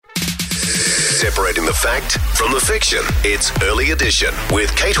Separating the fact from the fiction. It's Early Edition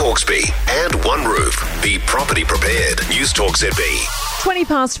with Kate Hawkesby and One Roof. Be property prepared. News Talk ZB. 20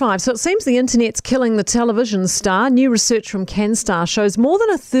 past 5. So it seems the internet's killing the television star. New research from CanStar shows more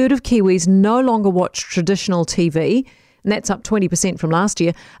than a third of Kiwis no longer watch traditional TV. And that's up 20% from last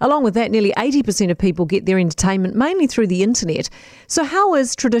year. Along with that, nearly 80% of people get their entertainment mainly through the internet. So how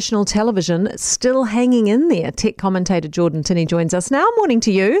is traditional television still hanging in there? Tech commentator Jordan Tinney joins us now. Morning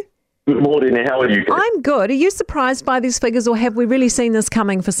to you. Good morning. How are you? I'm good. Are you surprised by these figures, or have we really seen this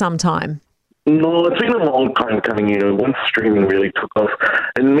coming for some time? No, it's been a long time coming. Once streaming really took off,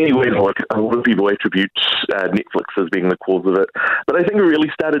 in many ways, like a lot of people attribute Netflix as being the cause of it. But I think it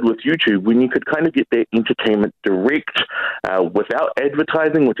really started with YouTube, when you could kind of get that entertainment direct without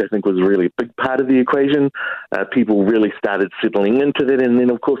advertising, which I think was a really big part of the equation. People really started settling into that. And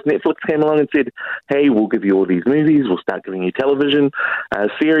then, of course, Netflix came along and said, hey, we'll give you all these movies. We'll start giving you television,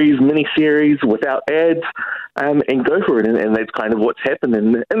 series, mini-series without ads, and go for it. And that's kind of what's happened.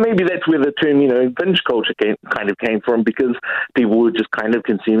 And maybe that's where the term, binge culture came from, because people were just kind of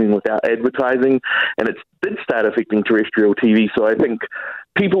consuming without advertising, and it did start affecting terrestrial TV. So I think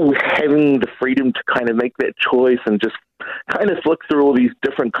people having the freedom to kind of make that choice and just kind of flick through all these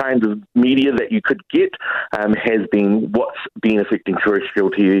different kinds of media that you could get has been what's been affecting terrestrial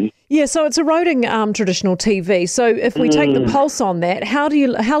TV. Yeah, so it's eroding traditional TV. So if we take the pulse on that,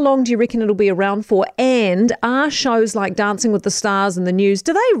 how long do you reckon it'll be around for? And are shows like Dancing with the Stars and the News,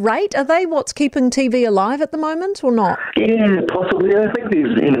 do they rate? Are they what's keeping TV alive at the moment or not? Yeah, possibly. I think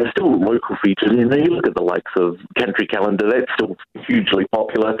there's still local features. You look at the likes of Country Calendar, that's still hugely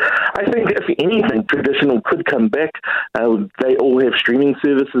popular. I think if anything, traditional could come back. They all have streaming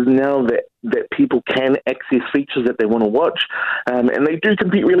services now that people can access features that they want to watch, and they do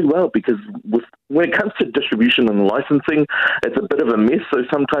compete really well, because when it comes to distribution and licensing, it's a bit of a mess. So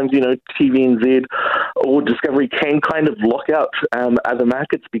sometimes, TVNZ or Discovery can kind of lock out other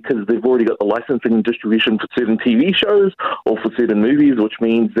markets because they've already got the licensing and distribution for certain TV shows or for certain movies, which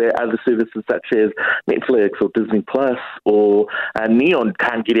means that other services such as Netflix or Disney Plus or Neon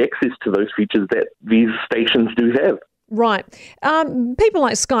can't get access to those features that these stations do have. Right. People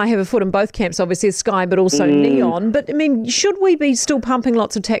like Sky have a foot in both camps, obviously, Sky, but also Neon. But, should we be still pumping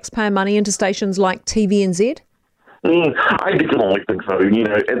lots of taxpayer money into stations like TVNZ? I definitely think so.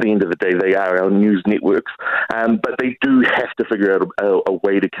 At the end of the day, they are our news networks, but they do have to figure out a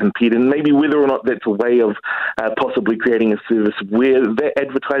way to compete, and maybe whether or not that's a way of possibly creating a service where that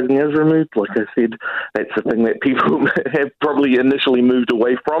advertising is removed. Like I said, that's the thing that people have probably initially moved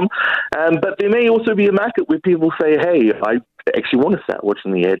away from. But there may also be a market where people say, hey, I actually want to start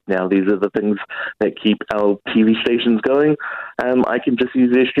watching the ads now. These are the things that keep our TV stations going. I can just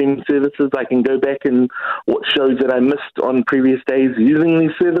use their streaming services. I can go back and watch shows that I missed on previous days using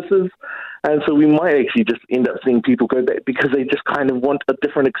these services. And so we might actually just end up seeing people go back because they just kind of want a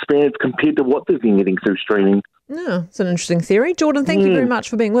different experience compared to what they've been getting through streaming. Yeah, it's an interesting theory. Jordan, thank you very much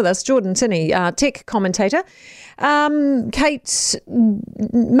for being with us. Jordan Tinney, tech commentator. Kate,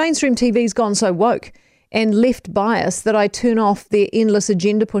 mainstream TV's gone so woke and left bias that I turn off their endless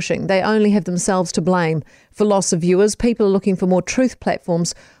agenda pushing. They only have themselves to blame for loss of viewers. People are looking for more truth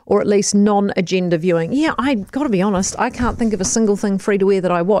platforms, or at least non-agenda viewing. Yeah, I've got to be honest, I can't think of a single thing free-to-air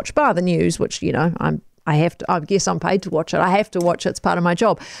that I watch, bar the news, which, I have to. I guess I'm paid to watch it. I have to watch it. It's part of my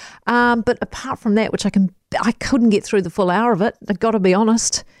job. But apart from that, which I couldn't get through the full hour of it. I've got to be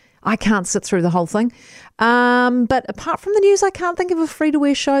honest. I can't sit through the whole thing. But apart from the news, I can't think of a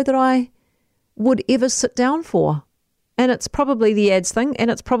free-to-air show that I would ever sit down for. And it's probably the ads thing,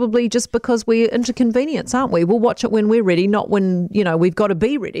 and it's probably just because we're into convenience, aren't we? We'll watch it when we're ready, not when, we've got to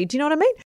be ready. Do you know what I mean?